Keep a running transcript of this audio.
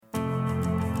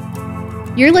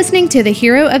You're listening to The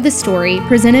Hero of the Story,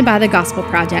 presented by the Gospel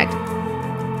Project.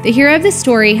 The Hero of the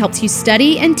Story helps you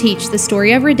study and teach the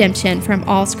story of redemption from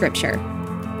all Scripture.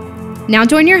 Now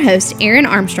join your hosts, Aaron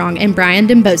Armstrong and Brian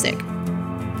Dembozic.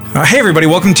 Hey everybody,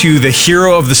 welcome to The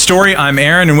Hero of the Story. I'm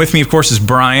Aaron, and with me, of course, is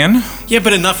Brian. Yeah,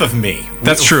 but enough of me.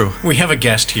 That's true. We have a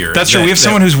guest here. That's true. We have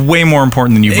someone who's way more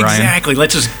important than you, Brian. Exactly.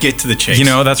 Let's just get to the chase. You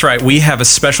know, that's right. We have a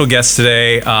special guest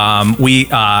today.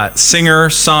 Singer,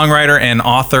 songwriter, and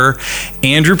author,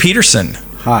 Andrew Peterson.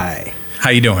 Hi. How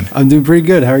you doing? I'm doing pretty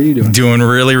good. How are you doing? Doing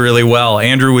really, really well.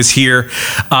 Andrew was here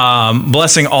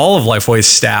blessing all of Lifeway's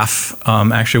staff,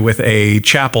 actually with a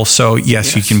chapel. So,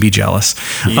 yes, you can be jealous.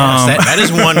 Yes, that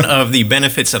is one of the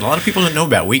benefits that a lot of people don't know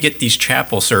about. We get these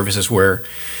chapel services where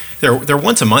they're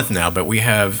once a month now, but we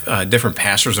have different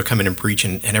pastors will come in and preach,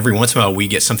 and every once in a while we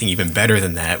get something even better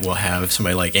than that. We'll have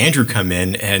somebody like Andrew come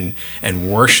in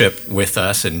and worship with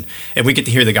us, and we get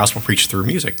to hear the gospel preached through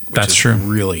music, which is true.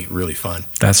 Really, really fun.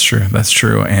 That's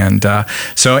true. And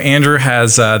so Andrew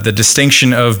has the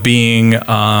distinction of being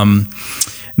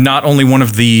not only one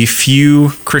of the few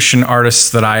Christian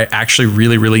artists that I actually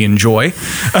really, really enjoy.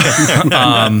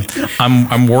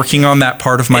 I'm working on that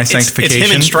part of my sanctification. It's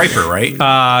him and Striper,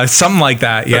 right? Something like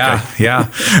that. Yeah, okay. Yeah.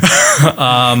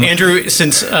 Andrew,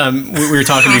 since we were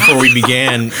talking before we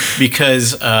began,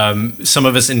 because some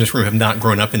of us in this room have not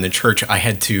grown up in the church, I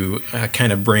had to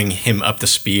kind of bring him up to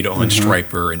speed on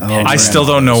Striper and I still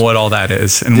don't know what all that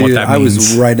is and what that means. I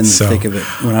was right in the thick of it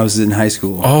when I was in high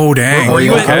school. Oh, dang. Were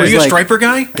you a Striper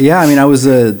guy? Yeah, I mean, I was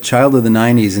a child of the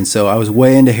 90s, and so I was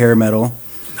way into hair metal.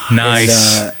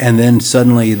 Nice. And then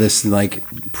suddenly this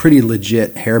pretty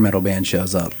legit hair metal band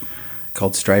shows up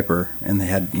called Striper, and they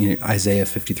had Isaiah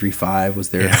 53:5 was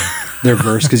their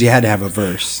verse, because you had to have a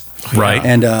verse. Right.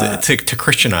 And to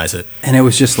Christianize it. And it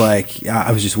was just like,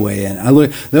 I was just way in.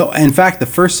 In fact, the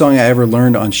first song I ever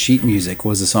learned on sheet music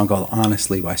was a song called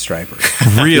Honestly by Striper.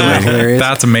 Really?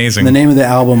 That's amazing. And the name of the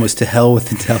album was To Hell with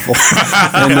the Devil.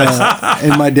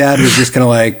 And my dad was just kind of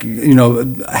like,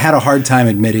 had a hard time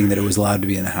admitting that it was allowed to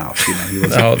be in the house.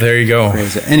 There you go.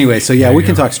 Crazy. Anyway, so yeah, we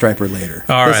can talk Striper later.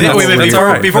 All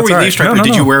right. Before we leave Striper,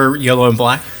 did you wear yellow and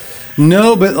black?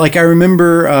 No, but I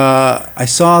remember I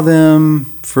saw them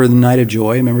for the Night of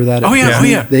Joy. Remember that? Oh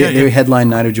yeah. They headlined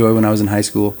Night of Joy when I was in high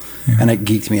school, and it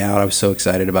geeked me out. I was so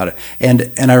excited about it.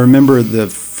 And I remember the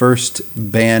first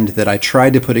band that I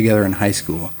tried to put together in high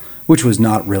school, which was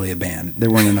not really a band. There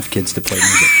weren't enough kids to play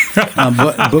music.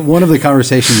 But one of the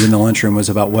conversations in the lunchroom was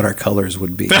about what our colors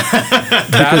would be.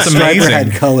 That's amazing. Striper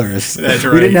had colors. That's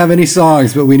right. We didn't have any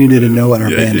songs, but we needed to know what our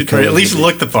band colors at least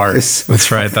look the part.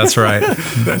 That's right.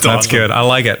 That's awesome. Good. I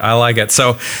like it.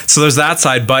 So there's that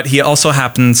side, but he also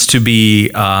happens to be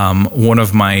one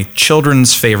of my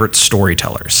children's favorite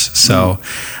storytellers. So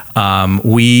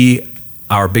we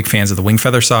are big fans of the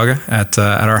Wingfeather Saga at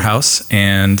our house,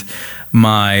 and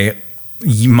my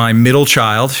middle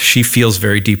child, she feels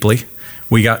very deeply.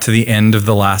 We got to the end of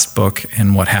the last book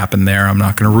and what happened there. I'm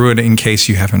not going to ruin it in case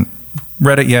you haven't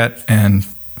read it yet, and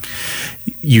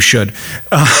you should.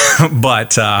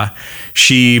 But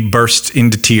she burst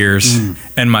into tears,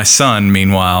 and my son,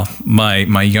 meanwhile,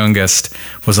 my youngest,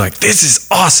 was like, "This is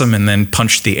awesome," and then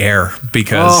punched the air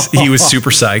because he was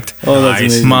super psyched. Oh, that's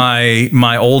amazing.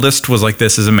 My oldest was like,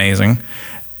 "This is amazing."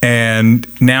 And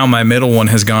now my middle one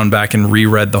has gone back and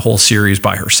reread the whole series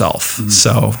by herself.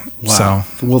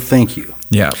 Well, thank you.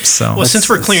 Yeah. So since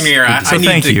we're clearing the air,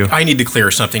 I need to clear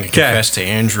something and confess Okay.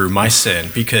 to Andrew my sin,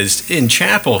 because in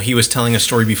chapel he was telling a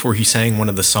story before he sang one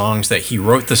of the songs that he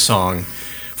wrote the song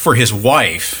for his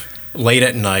wife late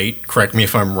at night. Correct me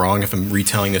if I'm wrong, if I'm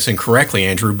retelling this incorrectly,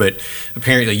 Andrew, but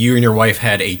apparently you and your wife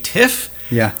had a tiff.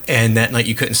 Yeah. And that night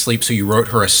you couldn't sleep, so you wrote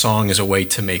her a song as a way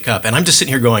to make up. And I'm just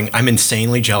sitting here going, I'm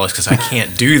insanely jealous because I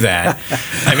can't do that.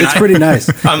 I mean, It's pretty nice.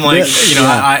 I'm like,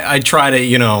 I try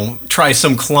to, try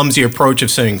some clumsy approach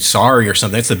of saying sorry or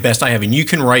something. That's the best I have. And you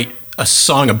can write a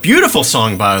song, a beautiful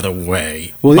song, by the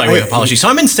way, by way of apology. So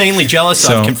I'm insanely jealous.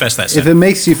 So I confess that sin. If it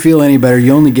makes you feel any better,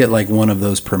 you only get one of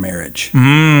those per marriage.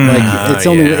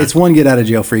 It's one get out of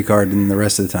jail free card, and the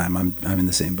rest of the time I'm in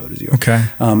the same boat as you. Okay.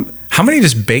 How many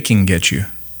does baking get you?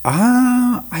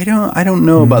 I don't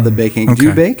know about the baking. Okay. Do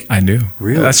you bake? I do.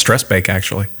 Really? I stress bake,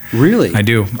 actually. Really? I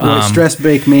do. Stress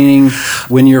bake meaning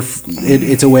when you're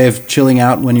it's a way of chilling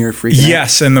out when you're freaking out?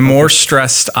 Yes, and the more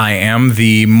stressed I am,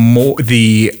 the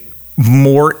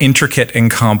more intricate and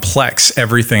complex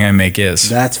everything I make is.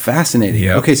 That's fascinating.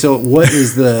 Yep. Okay, so what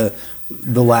is the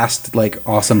last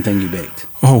awesome thing you baked?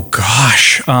 Oh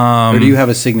gosh. Or do you have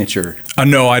a signature?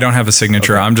 No, I don't have a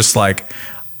signature. Okay. I'm just like,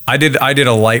 I did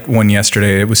a light one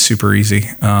yesterday. It was super easy.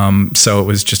 So it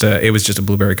was just a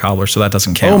blueberry cobbler. So that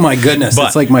doesn't count. Oh my goodness,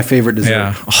 that's like my favorite dessert.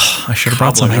 Yeah, I should have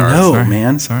brought some. I know,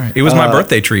 man. Sorry, it was my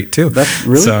birthday treat too. That's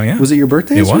really. So, yeah. Was it your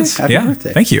birthday? It was. Happy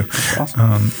birthday! Thank you. That's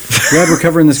awesome. Glad we're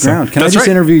covering this ground. Can I just right.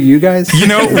 interview you guys?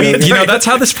 That's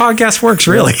how this podcast works,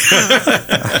 really.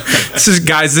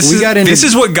 This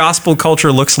is what gospel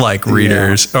culture looks like,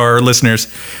 readers or listeners,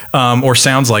 or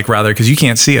sounds like rather, because you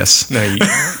can't see us.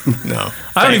 No.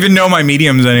 I don't even know my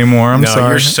mediums anymore. I'm sorry.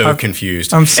 You're so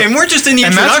confused. And we're just in the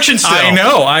introduction still.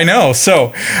 I know.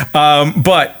 So,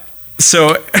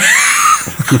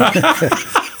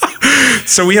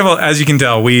 so we have, as you can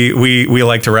tell, we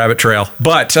like to rabbit trail,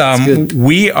 but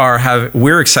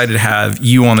we're excited to have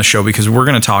you on the show because we're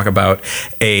going to talk about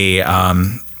a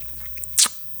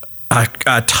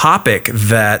topic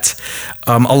that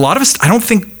a lot of us, I don't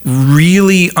think,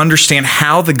 really understand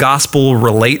how the gospel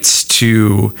relates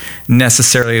to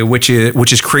necessarily, which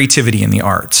is creativity in the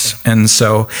arts. And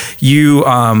so you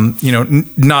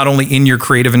not only in your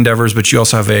creative endeavors, but you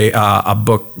also have a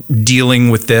book dealing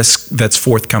with this that's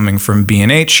forthcoming from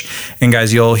B&H. And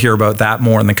guys, you'll hear about that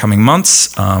more in the coming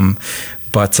months.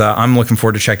 But I'm looking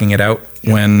forward to checking it out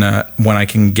when I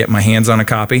can get my hands on a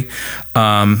copy.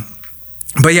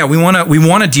 But yeah, we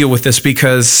want to deal with this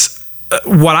because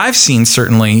what I've seen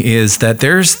certainly is that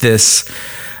there's this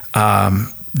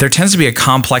there tends to be a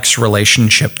complex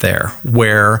relationship there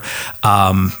where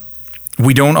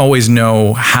we don't always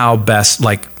know how best,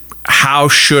 like how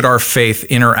should our faith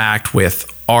interact with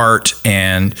art,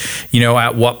 and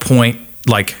at what point,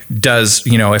 like, does,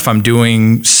 if I'm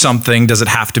doing something, does it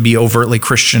have to be overtly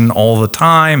Christian all the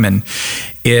time? And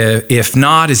if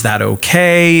not, is that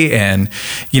okay? And,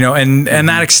 and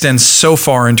that extends so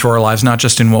far into our lives, not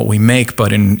just in what we make,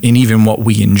 but in even what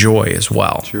we enjoy as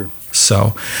well. Sure.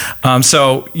 So,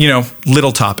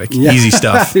 little topic, easy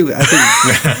stuff.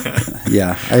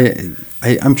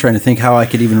 I'm trying to think how I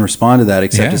could even respond to that,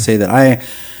 except to say that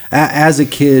as a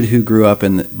kid who grew up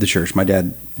in the church, my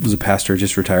dad was a pastor,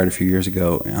 just retired a few years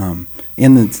ago,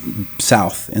 in the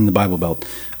South, in the Bible Belt.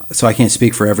 So I can't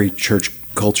speak for every church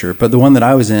culture, but the one that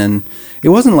I was in, it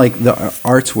wasn't like the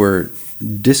arts were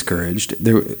discouraged.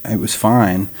 It was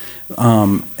fine.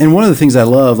 And one of the things I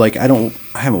love, like I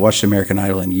haven't watched American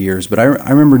Idol in years, but I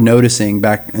remember noticing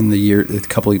back in the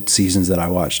couple of seasons that I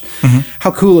watched,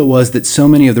 how cool it was that so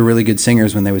many of the really good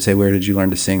singers, when they would say, "Where did you learn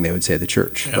to sing?" they would say the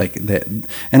church. Yeah. Like that,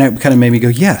 and it kind of made me go,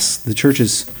 yes, the church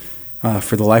is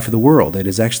for the life of the world. It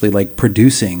is actually like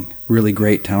producing really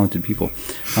great, talented people.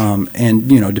 And,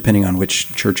 depending on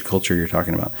which church culture you're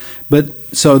talking about. But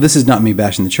so this is not me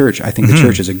bashing the church. I think the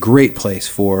church is a great place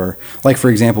for, like,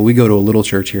 for example, we go to a little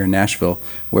church here in Nashville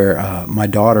where my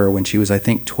daughter, when she was, I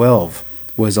think, 12,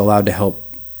 was allowed to help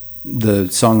the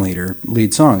song leader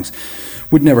lead songs.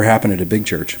 Would never happen at a big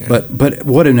church. Yeah. But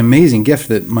what an amazing gift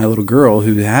that my little girl,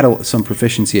 who had some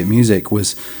proficiency at music,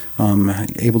 was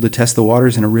able to test the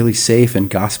waters in a really safe and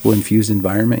gospel-infused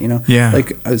environment, Yeah.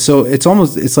 So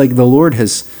it's like the Lord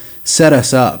has set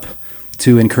us up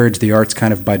to encourage the arts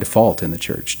kind of by default in the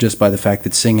church, just by the fact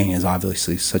that singing is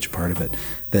obviously such a part of it,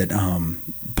 that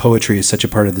poetry is such a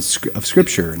part of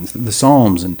Scripture and the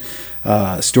Psalms and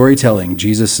storytelling.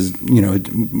 Jesus is,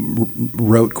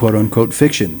 wrote quote unquote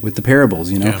fiction with the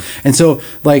parables, Yeah. And so,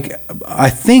 like,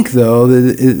 I think though,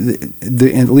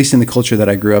 at least in the culture that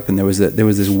I grew up in, there was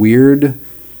this weird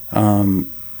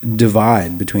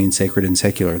divide between sacred and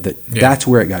secular. That's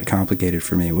where it got complicated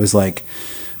for me. It was like,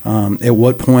 at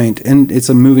what point, and it's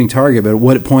a moving target, but at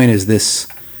what point is this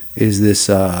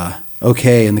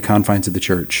okay in the confines of the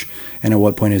church, and at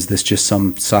what point is this just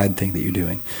some side thing that you're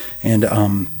doing? And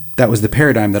that was the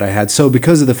paradigm that I had. So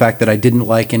because of the fact that I didn't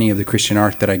like any of the Christian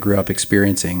art that I grew up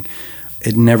experiencing,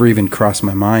 it never even crossed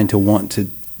my mind to want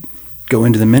to go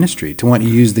into the ministry, to want to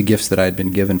use the gifts that I had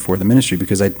been given for the ministry,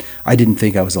 because I didn't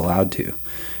think I was allowed to.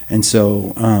 And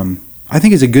so I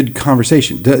think it's a good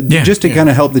conversation just to kind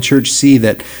of help the church see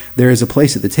that there is a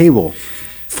place at the table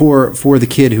for the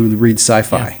kid who reads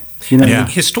sci-fi. Yeah.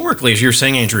 Historically, as you're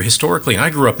saying, Andrew, and I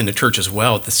grew up in the church as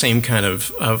well, at the same kind of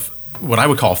what I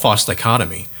would call a false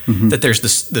dichotomy, that there's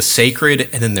the sacred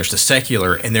and then there's the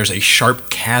secular, and there's a sharp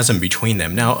chasm between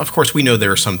them. Now, of course, we know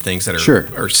there are some things that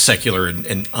are secular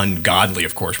and ungodly,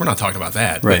 of course. We're not talking about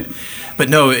that. Right. But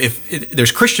no, if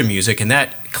there's Christian music, and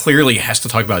that clearly has to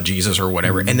talk about Jesus or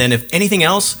whatever, and then if anything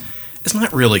else, it's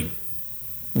not really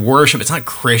worship, it's not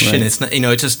Christian, right. It's not,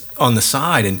 it's just on the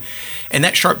side. And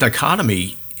that sharp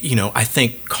dichotomy, I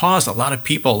think caused a lot of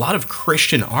people, a lot of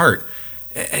Christian art,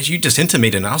 as you just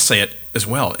intimated, and I'll say it as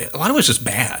well, a lot of it was just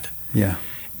bad. Yeah.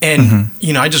 And,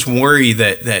 I just worry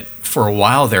that for a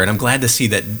while there, and I'm glad to see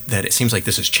that it seems like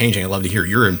this is changing. I'd love to hear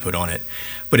your input on it.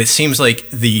 But it seems like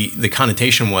the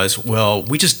connotation was, well,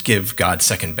 we just give God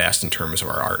second best in terms of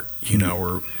our art,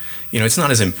 or, it's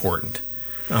not as important.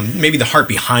 Maybe the heart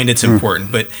behind it's important,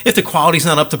 but if the quality's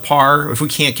not up to par, if we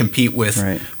can't compete with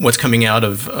what's coming out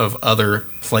of other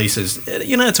places,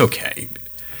 it's okay.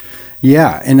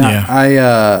 Yeah, and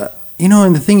I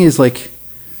and the thing is, like,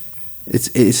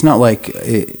 it's not like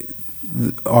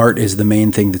art is the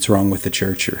main thing that's wrong with the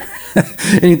church or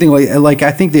anything like.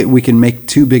 I think that we can make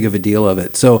too big of a deal of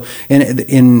it. So,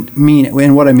 and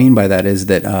what I mean by that is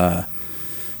that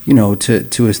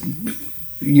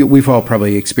we've all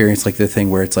probably experienced like the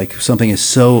thing where it's like something is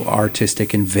so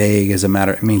artistic and vague as a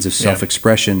means of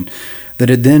self-expression that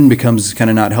it then becomes kind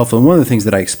of not helpful. And one of the things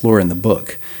that I explore in the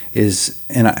book is,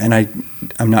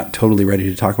 I'm not totally ready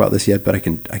to talk about this yet, but I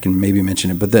can maybe mention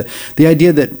it. But the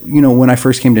idea that, when I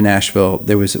first came to Nashville,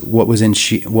 there was what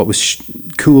was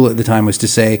cool at the time was to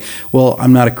say, well,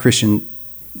 I'm not a Christian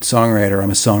songwriter, I'm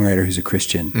a songwriter who's a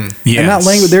Christian. Yes. And that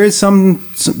language, there is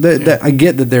that I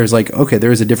get that there's like, okay,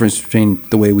 there is a difference between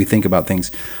the way we think about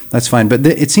things. That's fine. But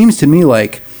it seems to me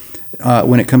like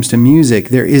when it comes to music,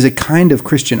 there is a kind of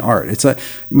Christian art. It's like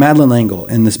Madeleine L'Engle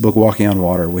in this book, Walking on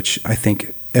Water, which I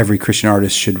think every Christian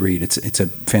artist should read. It's a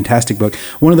fantastic book.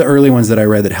 One of the early ones that I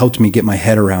read that helped me get my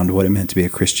head around what it meant to be a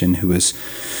Christian who was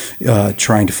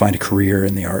trying to find a career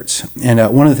in the arts. And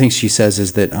one of the things she says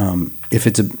is that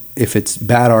if it's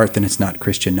bad art, then it's not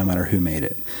Christian, no matter who made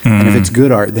it. And if it's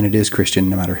good art, then it is Christian,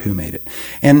 no matter who made it.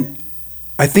 And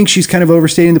I think she's kind of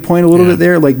overstating the point a little bit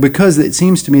there, like, because it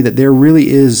seems to me that there really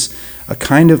is a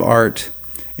kind of art,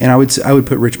 and I would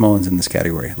put Rich Mullins in this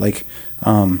category. Like,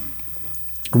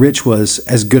 Rich was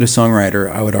as good a songwriter,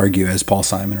 I would argue, as Paul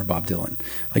Simon or Bob Dylan.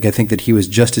 Like, I think that he was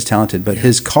just as talented, but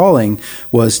his calling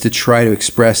was to try to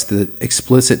express the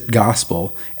explicit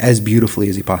gospel as beautifully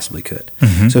as he possibly could.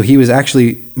 So he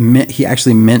actually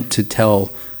meant to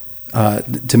tell,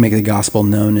 to make the gospel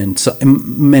known in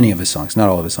many of his songs, not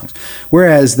all of his songs.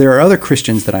 Whereas there are other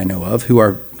Christians that I know of who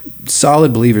are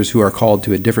solid believers who are called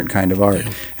to a different kind of art,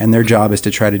 and their job is to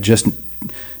try to just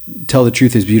tell the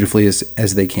truth as beautifully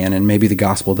as they can, and maybe the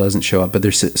gospel doesn't show up, but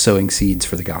they're sowing seeds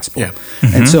for the gospel.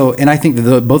 And I think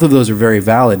that both of those are very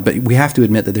valid, but we have to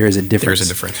admit that there is a difference. There's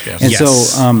a difference, yeah.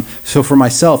 And so for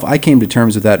myself, I came to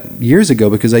terms with that years ago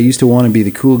because I used to want to be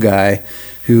the cool guy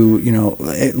who,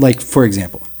 like, for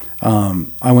example,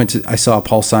 I saw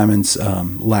Paul Simon's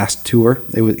last tour.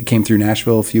 It came through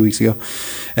Nashville a few weeks ago,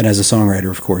 and as a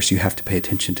songwriter, of course, you have to pay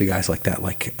attention to guys like that.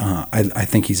 Like, I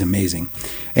think he's amazing.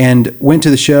 And went to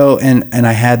the show, and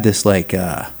I had this like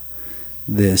it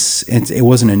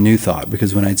wasn't a new thought,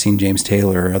 because when I'd seen James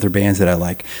Taylor or other bands that I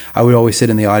like, I would always sit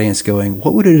in the audience going,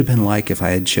 what would it have been like if I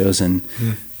had chosen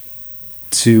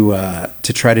to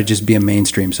try to just be a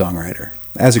mainstream songwriter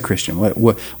as a Christian? What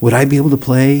would I be able to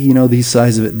play, these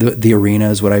size of the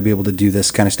arenas? Would I be able to do this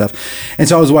kind of stuff? And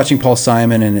so I was watching Paul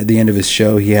Simon, and at the end of his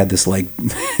show, he had this like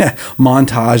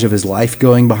montage of his life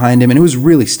going behind him, and it was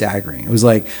really staggering. It was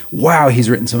like, wow, he's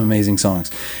written some amazing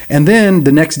songs. And then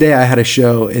the next day I had a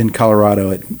show in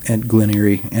Colorado at Glen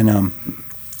Erie, and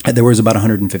there was about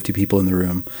 150 people in the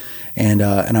room, and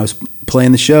I was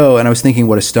playing the show, and I was thinking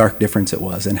what a stark difference it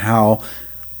was, and how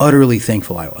utterly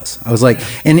thankful I was. I was like,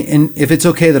 and if it's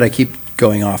okay that I keep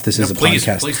going off, this is a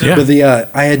podcast. Please do. But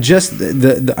I had just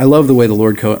I love the way the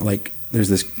Lord there's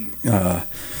this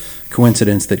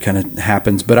coincidence that kind of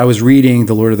happens. But I was reading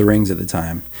The Lord of the Rings at the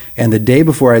time, and the day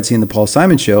before I'd seen the Paul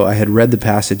Simon show, I had read the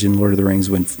passage in Lord of the Rings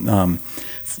when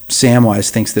Samwise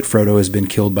thinks that Frodo has been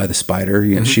killed by the spider,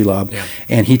 Shelob,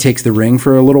 and he takes the ring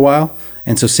for a little while.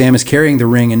 And so Sam is carrying the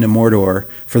ring into Mordor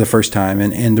for the first time,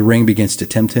 and the ring begins to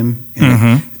tempt him.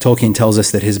 And Tolkien tells us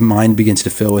that his mind begins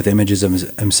to fill with images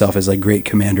of himself as like great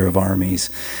commander of armies,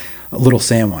 little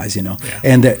Samwise,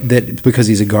 And that because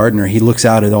he's a gardener, he looks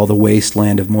out at all the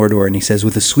wasteland of Mordor, and he says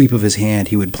with a sweep of his hand,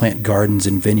 he would plant gardens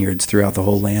and vineyards throughout the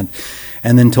whole land.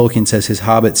 And then Tolkien says his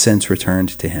hobbit sense returned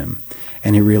to him.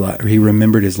 And he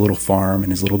remembered his little farm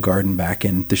and his little garden back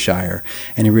in the Shire.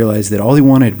 And he realized that all he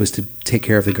wanted was to take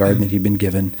care of the garden that he'd been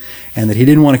given, and that he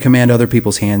didn't want to command other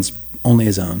people's hands, only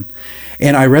his own.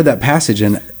 And I read that passage,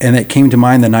 and it came to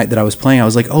mind the night that I was playing. I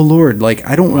was like, oh, Lord, like,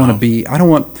 I don't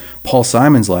want Paul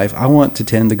Simon's life. I want to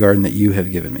tend the garden that you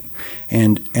have given me.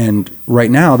 And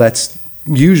right now, that's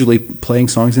usually playing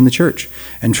songs in the church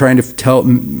and trying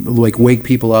to wake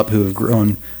people up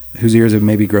whose ears have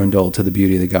maybe grown dull to the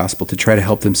beauty of the gospel, to try to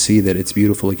help them see that it's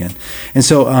beautiful again. And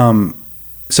so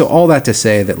all that to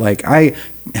say that, like, I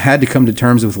had to come to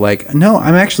terms with like, no,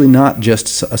 I'm actually not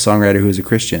just a songwriter who is a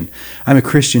Christian. I'm a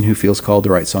Christian who feels called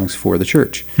to write songs for the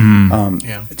church,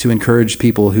 to encourage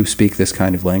people who speak this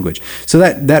kind of language. So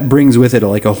that brings with it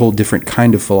like a whole different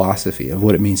kind of philosophy of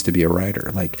what it means to be a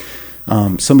writer. Like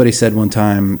somebody said one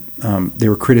time, they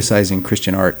were criticizing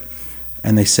Christian art,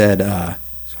 and they said, that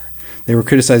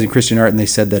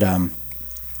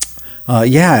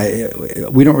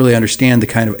we don't really understand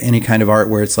any kind of art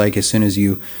where it's like as soon as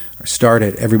you start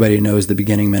it, everybody knows the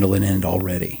beginning, middle, and end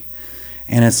already.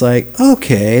 And it's like,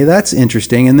 okay, that's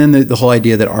interesting. And then the whole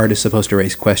idea that art is supposed to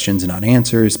raise questions and not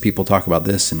answers. People talk about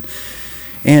this, and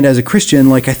as a Christian,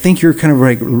 like I think you're kind of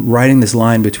like riding this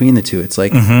line between the two. It's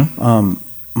like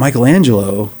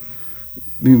Michelangelo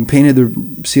painted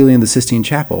the ceiling of the Sistine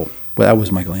Chapel. Well, that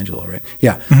was Michelangelo, right?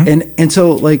 Yeah, and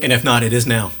so like, and if not, it is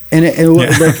now. And it's on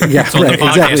the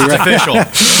podcast. Exactly, it's official.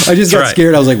 I just got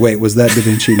scared. I was like, wait, was that Da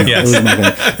Vinci? No, yes. It was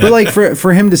Michelangelo. But like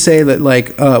for him to say that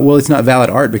like, well, it's not valid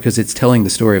art because it's telling the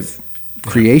story of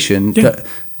creation. Yeah.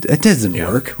 That doesn't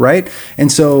work, right? And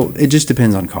so it just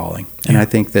depends on calling. And I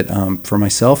think that for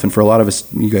myself and for a lot of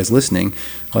us, you guys listening,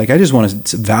 like I just want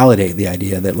to validate the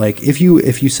idea that like if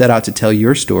you set out to tell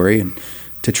your story and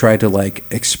to try to like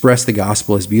express the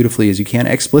gospel as beautifully as you can,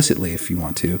 explicitly if you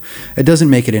want to, it doesn't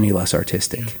make it any less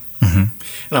artistic. And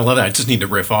I love that. I just need to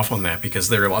riff off on that because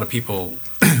there are a lot of people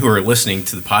who are listening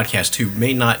to the podcast who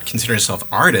may not consider themselves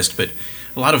artists, but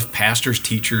a lot of pastors,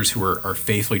 teachers who are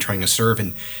faithfully trying to serve.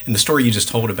 And the story you just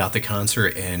told about the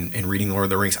concert and reading Lord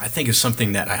of the Rings, I think is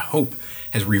something that I hope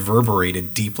has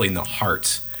reverberated deeply in the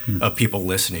hearts of people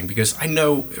listening, because I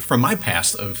know from my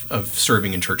past of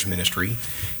serving in church ministry,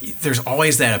 there's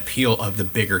always that appeal of the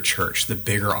bigger church, the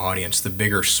bigger audience, the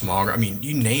bigger, smaller, I mean,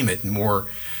 you name it, more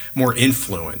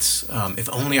influence. If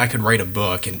only I could write a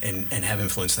book and have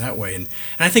influence that way. And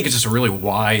I think it's just a really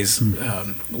wise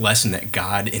lesson that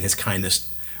God in his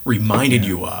kindness reminded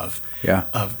you of. Yeah.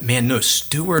 Of, man, no,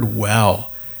 steward well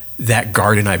that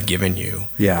garden I've given you.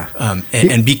 Yeah.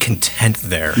 And be content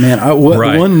there. Man,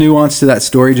 one nuance to that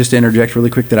story, just to interject really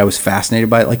quick, that I was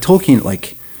fascinated by, like Tolkien,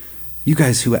 like you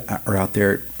guys who are out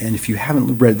there, and if you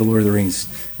haven't read The Lord of the Rings,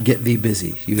 get thee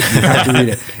busy. You have to read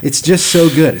it. It's just so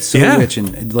good. It's so rich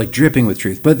and like dripping with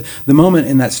truth. But the moment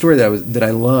in that story that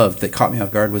I loved, that caught me off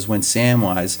guard, was when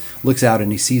Samwise looks out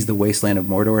and he sees the wasteland of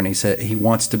Mordor, and he said he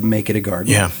wants to make it a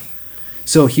garden. Yeah.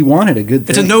 So he wanted a good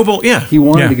thing. It's a noble, He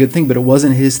wanted a good thing, but it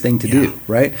wasn't his thing to do,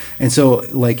 right? And so,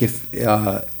 like, if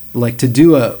to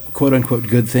do a quote unquote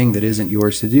good thing that isn't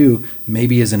yours to do,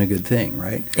 maybe isn't a good thing,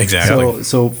 right? Exactly.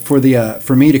 So for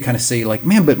me to kind of say like,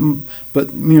 man, but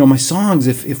you know, my songs,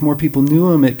 if more people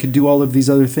knew them, it could do all of these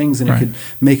other things, and it could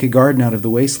make a garden out of the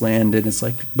wasteland. And it's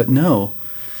like, but no,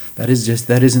 that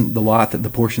isn't the lot, that the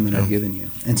portion that I've given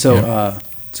you. And so.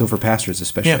 So for pastors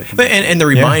especially. Yeah, and the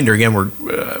reminder, again,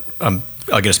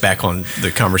 I'll get us back on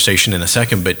the conversation in a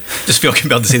second, but just feel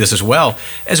compelled to say this as well.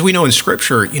 As we know in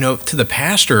Scripture, you know, to the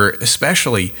pastor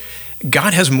especially,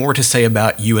 God has more to say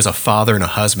about you as a father and a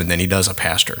husband than he does a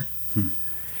pastor.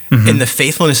 And the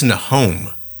faithfulness in the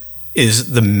home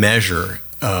is the measure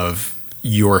of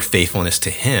your faithfulness to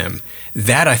him.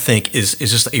 That, I think, is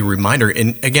just a reminder.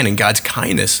 And again, in God's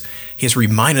kindness, he has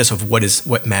reminded us of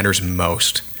what matters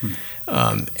most.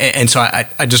 And so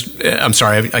I'm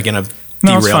sorry, again, I've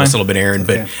derailed this a little bit, Aaron,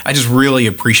 but I just really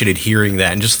appreciated hearing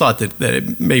that, and just thought that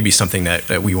it may be something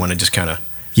that we want to just kind of.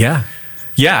 Yeah,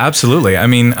 absolutely. I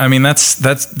mean,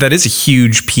 that is a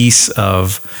huge piece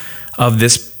of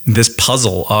this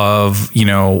puzzle of, you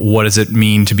know, what does it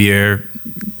mean to be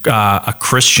a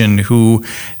Christian who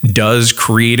does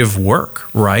creative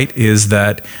work, right? Is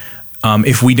that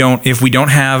if we don't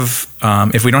have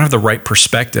the right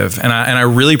perspective, and I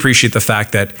really appreciate the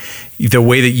fact that the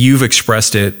way that you've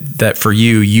expressed it, that for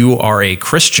you are a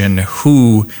Christian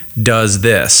who does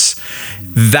this,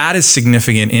 that is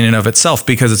significant in and of itself,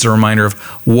 because it's a reminder of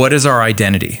what is our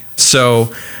identity.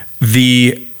 So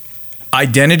the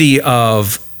identity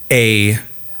of a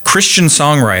Christian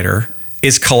songwriter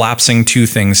is collapsing two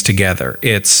things together.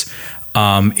 It's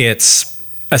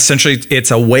essentially,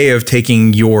 it's a way of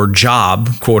taking your job,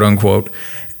 quote unquote,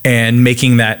 and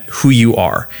making that who you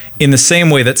are. In the same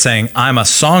way that saying, I'm a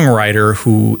songwriter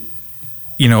who,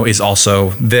 you know, is also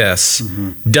this,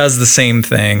 does the same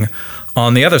thing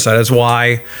on the other side. That's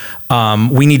why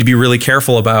we need to be really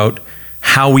careful about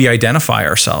how we identify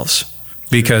ourselves.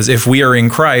 Because if we are in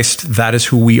Christ, that is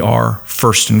who we are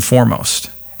first and foremost.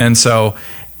 And so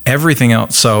everything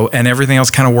else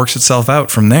kind of works itself out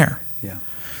from there.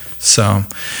 So,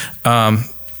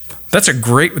 That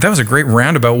was a great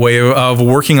roundabout way of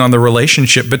working on the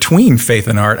relationship between faith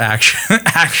and art,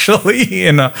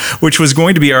 actually, which was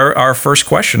going to be our first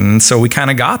question. And so we kind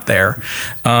of got there.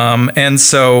 And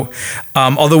so,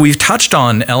 although we've touched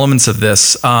on elements of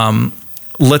this,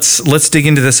 let's dig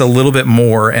into this a little bit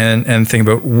more and think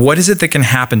about what is it that can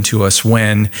happen to us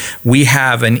when we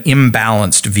have an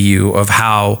imbalanced view of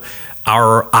how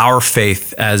our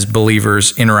faith as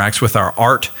believers interacts with our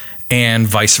art and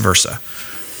vice versa.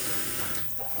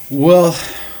 Well,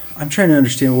 I'm trying to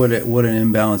understand what an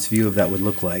imbalanced view of that would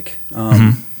look like.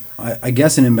 I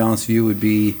guess an imbalanced view would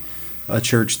be a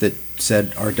church that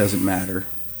said art doesn't matter,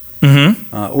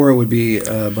 or it would be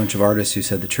a bunch of artists who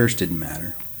said the church didn't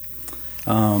matter.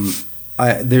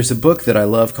 There's a book that I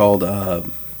love called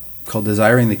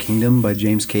Desiring the Kingdom by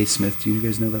James K. Smith. Do you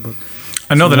guys know that book?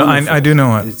 I know that. I do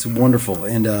know it. It's wonderful,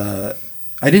 and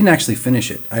I didn't actually finish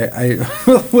it. I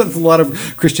with a lot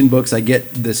of Christian books, I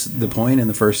get the point in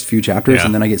the first few chapters,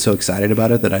 and then I get so excited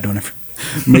about it that I don't ever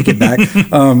make it back.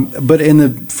 But in the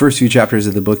first few chapters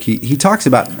of the book, he talks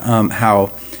about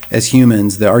how, as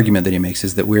humans, the argument that he makes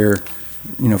is that we're,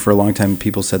 for a long time,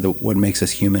 people said that what makes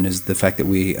us human is the fact that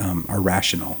we are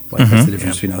rational. Like that's the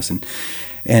difference between us and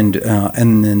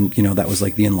then that was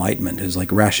like the Enlightenment. It was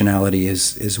like rationality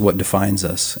is what defines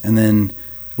us, and then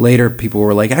later, people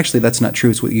were like, actually, that's not true.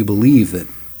 It's what you believe that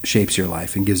shapes your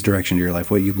life and gives direction to your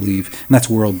life, what you believe. And that's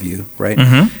worldview, right?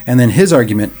 And then his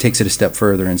argument takes it a step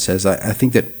further and says, I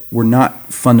think that we're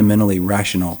not fundamentally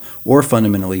rational or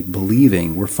fundamentally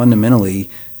believing. We're fundamentally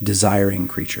desiring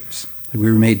creatures. Like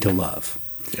we were made to love.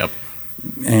 Yep.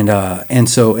 And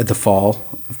so at the fall,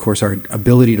 of course, our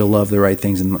ability to love the right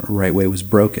things in the right way was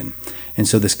broken. And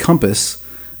so this compass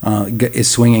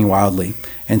is swinging wildly.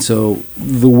 And so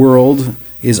the world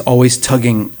is always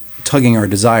tugging our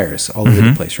desires all over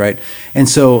the place, right? And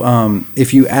so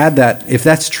if you add that, if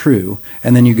that's true,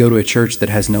 and then you go to a church that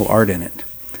has no art in it,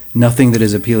 nothing that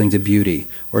is appealing to beauty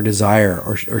or desire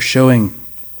or showing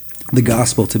the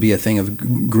gospel to be a thing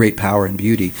of great power and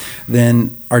beauty,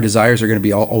 then our desires are going to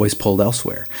be always pulled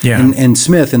elsewhere. Yeah. And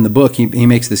Smith, in the book, he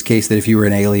makes this case that if you were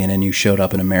an alien and you showed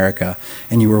up in America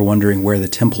and you were wondering where the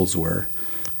temples were,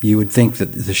 you would think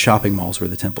that the shopping malls were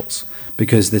the temples,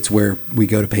 because that's where we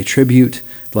go to pay tribute.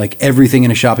 Like everything in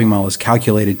a shopping mall is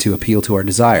calculated to appeal to our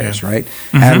desires, right?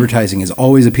 Advertising is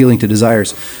always appealing to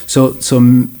desires. So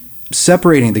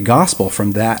separating the gospel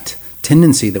from that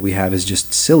tendency that we have is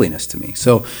just silliness to me.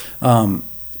 So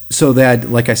that,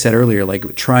 like I said earlier,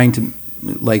 like trying to,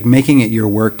 like making it your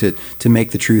work to make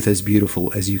the truth as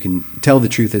beautiful as you can, tell the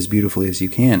truth as beautifully as you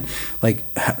can.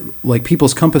 Like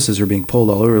people's compasses are being pulled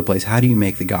all over the place. How do you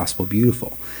make the gospel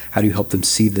beautiful? How do you help them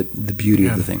see the beauty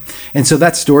of the thing? And so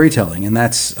that's storytelling, and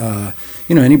that's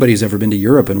anybody who's ever been to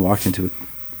Europe and walked into a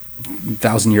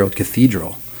 1,000-year-old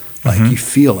cathedral, like you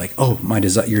feel like, oh,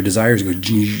 your desires go,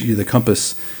 the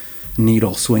compass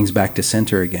needle swings back to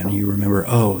center again. You remember,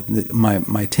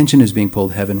 my attention is being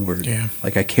pulled heavenward. Yeah.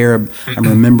 Like I care. I'm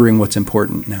remembering what's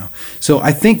important now. So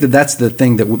I think that's the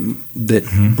thing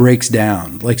that breaks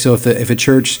down. Like, so if a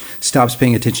church stops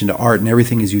paying attention to art and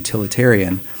everything is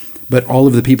utilitarian, but all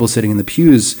of the people sitting in the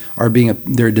pews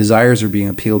their desires are being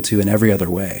appealed to in every other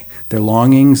way. Their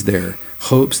longings, their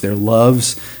hopes, their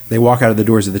loves, they walk out of the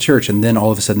doors of the church, and then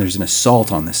all of a sudden there's an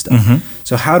assault on this stuff.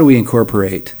 So how do we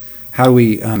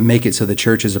make it so the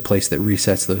church is a place that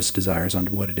resets those desires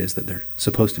onto what it is that they're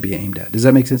supposed to be aimed at? Does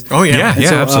that make sense? Oh yeah,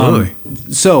 yeah, absolutely.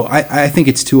 So I think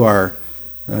it's to our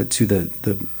to the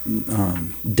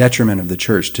detriment of the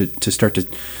church to start to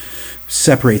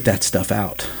separate that stuff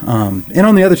out. And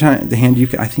on the other hand,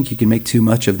 I think you can make too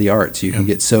much of the arts. You can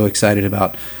get so excited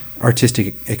about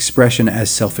artistic expression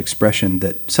as self-expression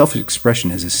that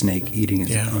self-expression is a snake eating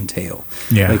its own tail.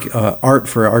 Yeah. Like art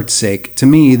for art's sake. To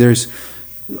me,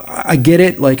 I get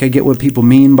it. Like I get what people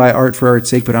mean by art for art's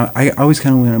sake, but I always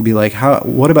kind of want to be like,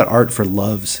 what about art for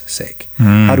love's sake?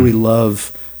 How do we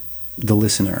love the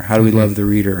listener? How do we love the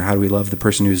reader? How do we love the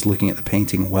person who's looking at the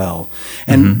painting well?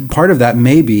 And part of that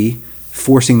may be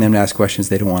forcing them to ask questions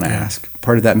they don't want to ask.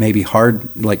 Part of that may be hard,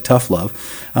 like tough love.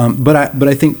 But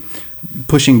I think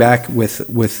pushing back with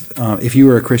if you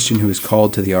were a Christian who is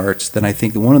called to the arts, then I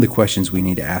think that one of the questions we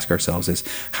need to ask ourselves is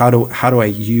how do I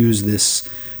use this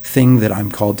thing that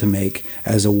I'm called to make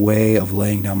as a way of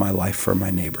laying down my life for my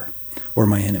neighbor or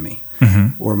my enemy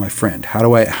or my friend?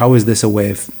 How is this a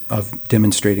way of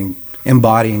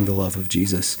embodying the love of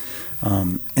Jesus?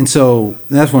 And so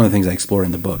that's one of the things I explore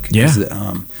in the book. Yeah. Is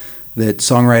that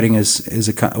songwriting is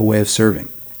a way of serving.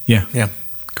 Yeah. Yeah.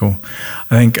 Cool.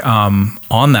 I think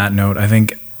on that note, I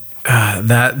think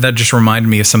that just reminded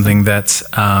me of something that's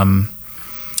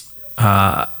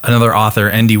another author,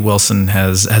 Andy Wilson,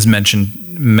 has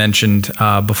mentioned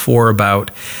before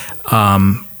about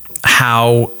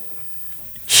how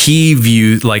he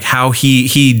views, like how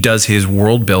he does his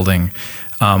world building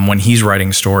when he's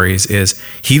writing stories, is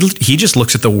he just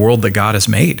looks at the world that God has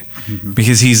made,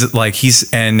 because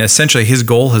and essentially his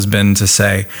goal has been to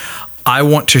say, I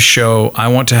want to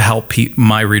help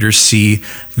my readers see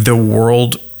the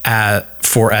world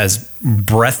for as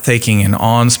breathtaking and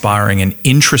awe-inspiring and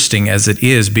interesting as it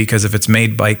is, because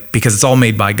it's all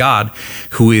made by God,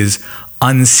 who is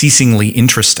unceasingly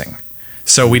interesting.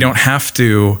 So we don't have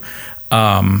to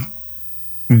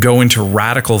go into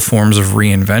radical forms of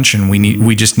reinvention.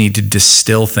 We just need to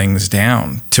distill things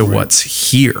down to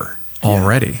what's here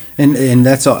already. And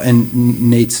that's all. And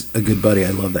Nate's a good buddy.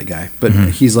 I love that guy, but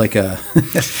he's like a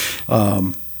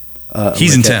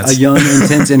he's intense, a young,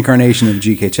 intense incarnation of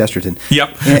G.K. Chesterton.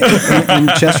 Yep. And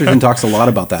Chesterton talks a lot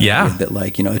about that. Yeah. That,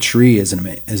 like, a tree is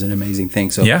an amazing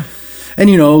thing. So yeah.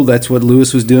 And that's what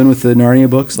Lewis was doing with the Narnia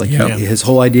books. Like his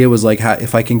whole idea was like,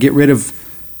 if I can get rid of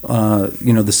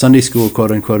the Sunday school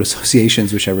quote unquote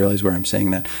associations, which I realize where I'm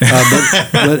saying that,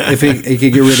 but if he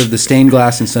could get rid of the stained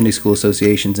glass and Sunday school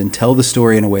associations and tell the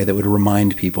story in a way that would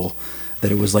remind people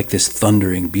that it was like this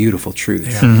thundering, beautiful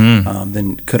truth,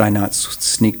 then could I not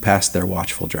sneak past their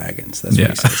watchful dragons? That's what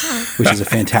he says, which is a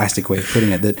fantastic way of putting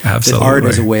it. That art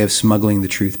is a way of smuggling the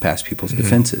truth past people's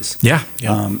defenses. Yeah.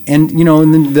 And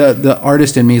then the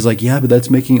artist in me is like, but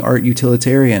that's making art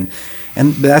utilitarian.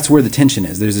 And that's where the tension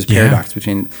is. There's this paradox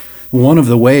between one of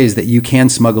the ways that you can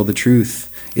smuggle the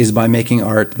truth is by making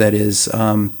art that is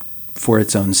for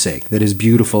its own sake, that is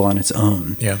beautiful on its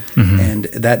own. Yeah. And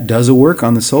that does a work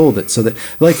on the soul so that,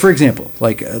 like, for example,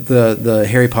 like the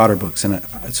Harry Potter books, and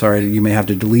sorry, you may have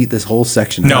to delete this whole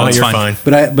section. No, you're fine.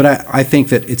 But I think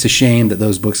that it's a shame that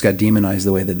those books got demonized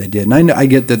the way that they did. And I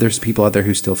get that there's people out there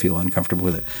who still feel uncomfortable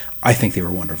with it. I think they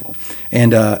were wonderful.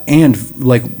 And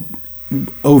like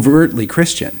overtly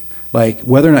Christian. Like,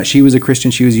 whether or not she was a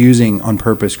Christian, she was using on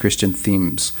purpose Christian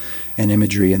themes and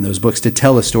imagery in those books to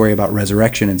tell a story about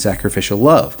resurrection and sacrificial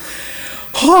love.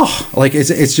 Like,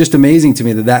 it's just amazing to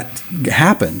me that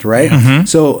happened, right?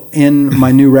 So in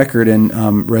my new record, in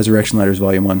Resurrection Letters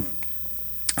Volume 1,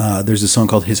 there's a song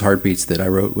called His Heartbeats that I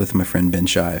wrote with my friend Ben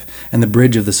Shive. And the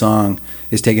bridge of the song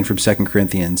is taken from 2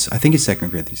 Corinthians. I think it's 2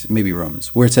 Corinthians, maybe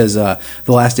Romans, where it says, the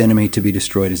last enemy to be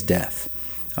destroyed is death.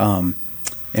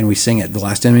 And we sing it. The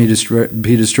last enemy to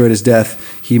be destroyed is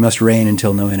death. He must reign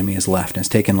until no enemy is left. And it's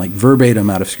taken like verbatim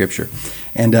out of Scripture.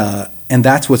 And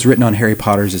that's what's written on Harry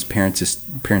Potter's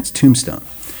parents' tombstone.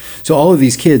 So all of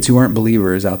these kids who aren't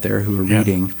believers out there who are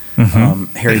reading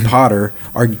Harry Potter,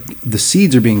 the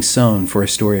seeds are being sown for a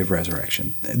story of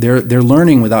resurrection. They're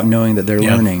learning without knowing that they're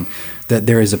learning that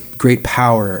there is a great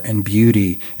power and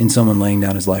beauty in someone laying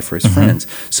down his life for his friends.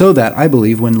 So that I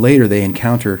believe when later they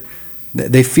encounter,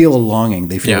 they feel a longing,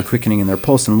 they feel a quickening in their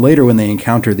pulse, and later when they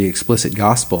encounter the explicit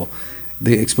gospel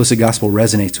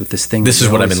resonates with this thing. This is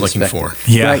what I've been looking for.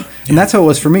 Yeah. Right? And that's how it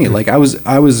was for me. Like, I was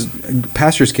a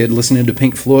pastor's kid listening to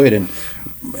Pink Floyd and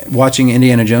watching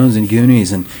Indiana Jones and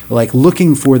Goonies and like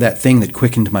looking for that thing that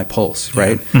quickened my pulse,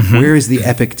 right? Where is the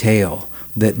epic tale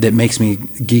that makes me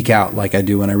geek out like I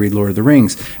do when I read Lord of the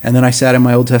Rings? And then I sat in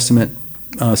my Old Testament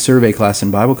survey class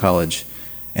in Bible college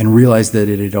and realized that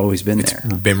it had always been there.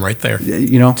 It's been right there.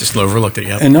 Just overlooked it.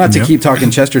 And not to keep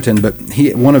talking Chesterton, but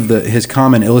one of his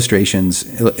common illustrations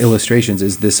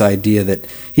is this idea that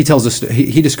he tells us.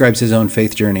 He describes his own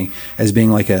faith journey as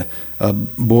being like a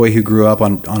boy who grew up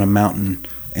on a mountain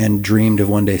and dreamed of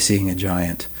one day seeing a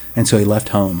giant, and so he left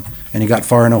home and he got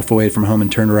far enough away from home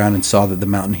and turned around and saw that the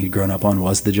mountain he'd grown up on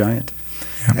was the giant,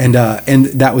 and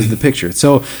that was the picture.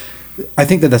 So I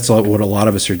think that's what a lot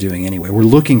of us are doing anyway. We're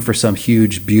looking for some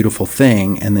huge, beautiful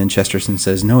thing, and then Chesterton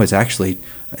says, no, it's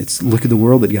look at the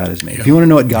world that God has made. If you want to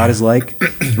know what God is like,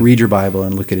 read your Bible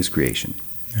and look at his creation.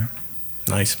 Yeah.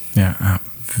 Nice. Yeah,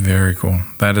 very cool.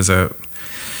 That is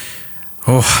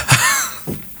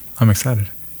I'm excited.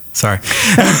 Sorry.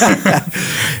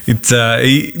 It's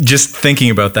just thinking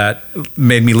about that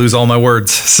made me lose all my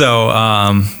words.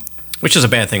 So, which is a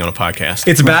bad thing on a podcast.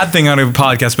 It's a bad thing on a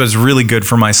podcast, but it's really good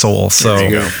for my soul. So, there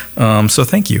you go. So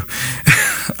thank you.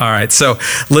 All right. So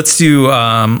let's do,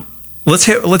 let's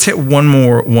hit one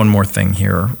more thing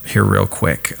here real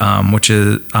quick, which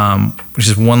is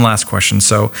one last question.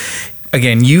 So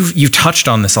again, you've touched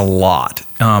on this a lot,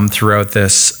 throughout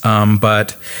this,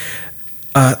 but,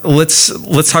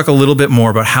 let's talk a little bit more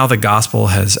about how the gospel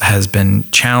has been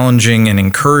challenging and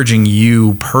encouraging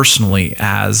you personally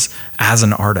as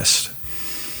an artist.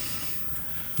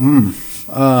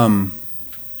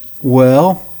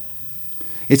 Well,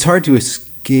 it's hard to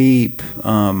escape.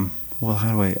 Well,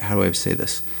 how do I say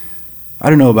this? I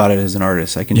don't know about it as an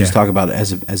artist. I can just talk about it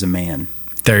as a man.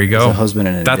 There you go. As a husband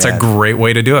and a That's dad. a great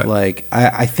way to do it. Like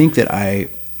I think that I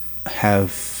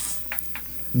have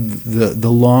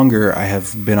the longer I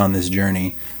have been on this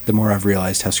journey, the more I've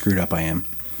realized how screwed up I am.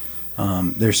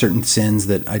 There are certain sins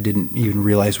that I didn't even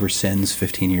realize were sins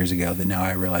 15 years ago that now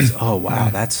I realize, oh wow,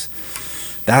 that's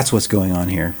what's going on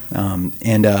here.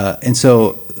 And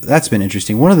so that's been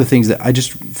interesting. One of the things that I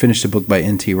just finished a book by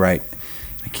N.T. Wright.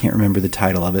 I can't remember the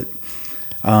title of it,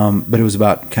 but it was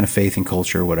about kind of faith and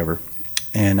culture or whatever.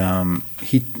 And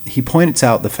he points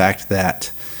out the fact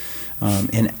that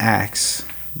in Acts,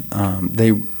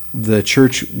 the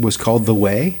church was called the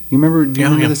Way. You remember? Do you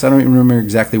remember this? I don't even remember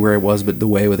exactly where it was, but the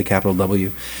Way with a capital W.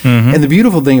 Mm-hmm. And the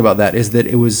beautiful thing about that is that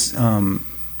it was.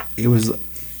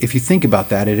 If you think about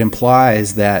that, it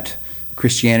implies that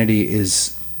Christianity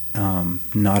is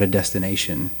not a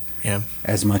destination,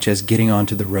 as much as getting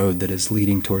onto the road that is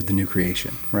leading toward the new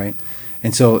creation, right?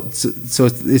 And so it's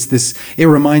this. It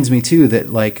reminds me too that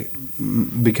like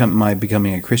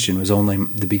becoming a Christian was only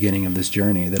the beginning of this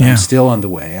journey. That I'm still on the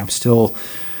way. I'm still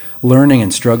learning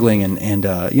and struggling, and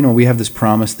we have this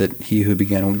promise that he who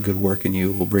began a good work in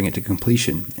you will bring it to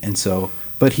completion. And so,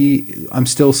 but I'm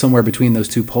still somewhere between those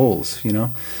two poles,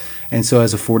 And so,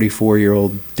 as a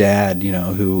 44-year-old dad,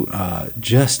 who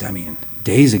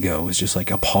days ago was just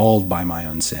like appalled by my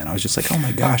own sin. I was just like, oh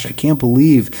my gosh, I can't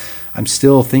believe I'm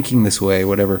still thinking this way,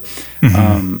 whatever.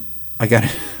 Mm-hmm.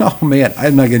 Oh man,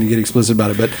 I'm not going to get explicit about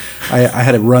it, but I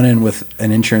had a run-in with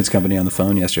an insurance company on the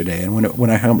phone yesterday, and when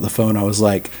I hung up the phone, I was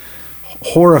like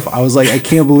horrified. I was like, I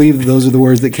can't believe those are the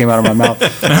words that came out of my mouth.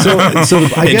 So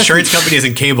I guess insurance companies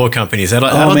and cable companies,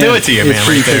 that'll do it to you, man. It's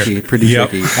pretty tricky, pretty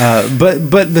tricky.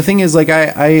 But the thing is, like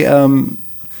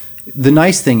the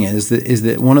nice thing is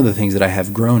that one of the things that I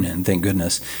have grown in, thank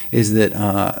goodness, is that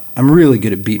I'm really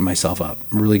good at beating myself up.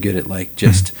 I'm really good at like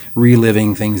just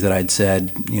reliving things that I'd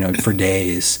said, for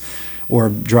days, or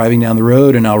driving down the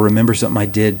road and I'll remember something I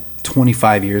did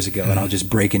 25 years ago and I'll just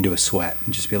break into a sweat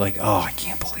and just be like, oh, I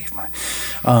can't believe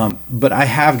but I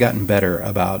have gotten better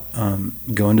about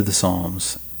going to the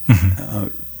Psalms,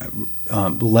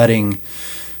 letting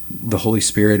the Holy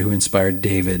Spirit who inspired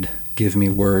David give me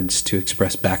words to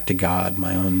express back to God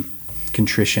my own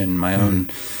contrition, my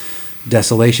own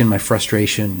desolation, my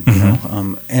frustration,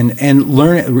 and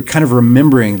learn, kind of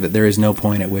remembering that there is no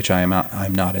point at which I'm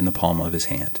not in the palm of His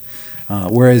hand.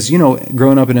 Whereas,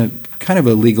 growing up in a kind of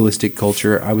a legalistic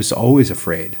culture, I was always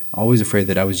afraid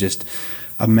that I was just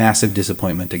a massive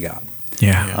disappointment to God.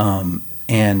 Yeah.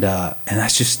 And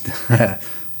that's just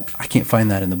I can't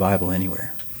find that in the Bible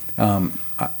anywhere.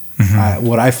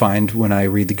 What I find when I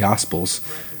read the Gospels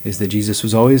is that Jesus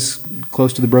was always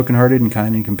close to the brokenhearted and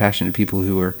kind and compassionate people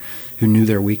who knew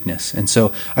their weakness. And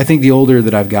so I think the older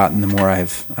that I've gotten, the more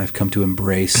I've come to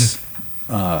embrace,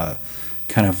 kind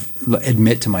of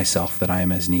admit to myself that I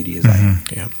am as needy as I am.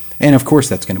 Yeah. And of course,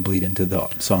 that's going to bleed into the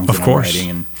songs that I'm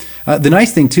writing. And the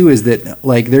nice thing too is that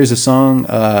like there's a song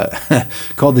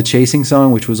called "The Chasing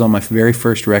Song," which was on my very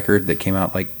first record that came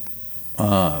out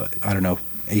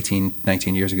 18,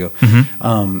 19 years ago.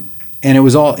 And it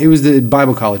was the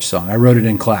Bible college song. I wrote it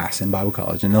in class in Bible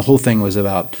college, and the whole thing was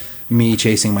about me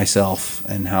chasing myself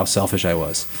and how selfish I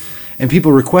was. And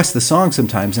people request the song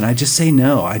sometimes, and I just say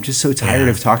no. I'm just so tired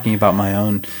of talking about my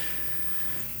own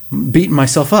beating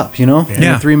myself up, in a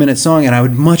 3-minute song, and I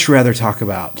would much rather talk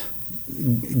about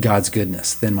God's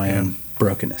goodness than my own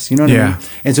brokenness. You know what I mean?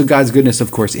 And so God's goodness,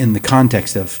 of course, in the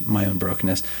context of my own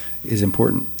brokenness, is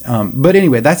important. But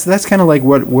anyway, that's kind of like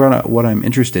what I'm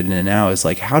interested in now is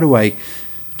like, how do I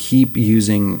keep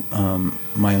using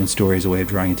my own story as a way of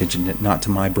drawing attention not to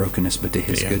my brokenness but to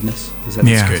His goodness? Does that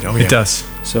make good? It does.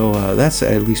 So that's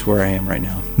at least where I am right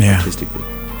now, artistically.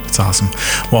 That's awesome.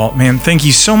 Well, man, thank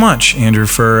you so much, Andrew,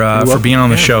 for being on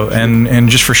the show and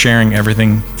just for sharing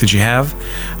everything that you have.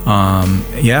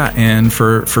 And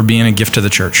for being a gift to the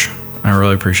church. I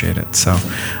really appreciate it. So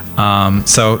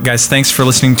guys, thanks for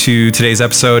listening to today's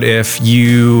episode. If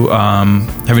you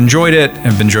have enjoyed it,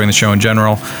 have been enjoying the show in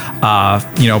general,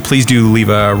 please do leave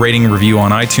a rating and review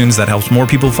on iTunes. That helps more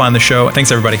people find the show.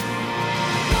 Thanks, everybody.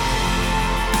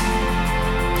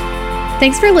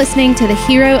 Thanks for listening to The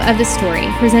Hero of the Story,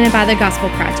 presented by the Gospel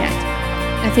Project,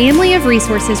 a family of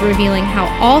resources revealing how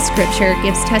all Scripture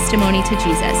gives testimony to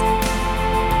Jesus.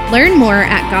 Learn more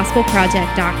at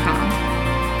gospelproject.com.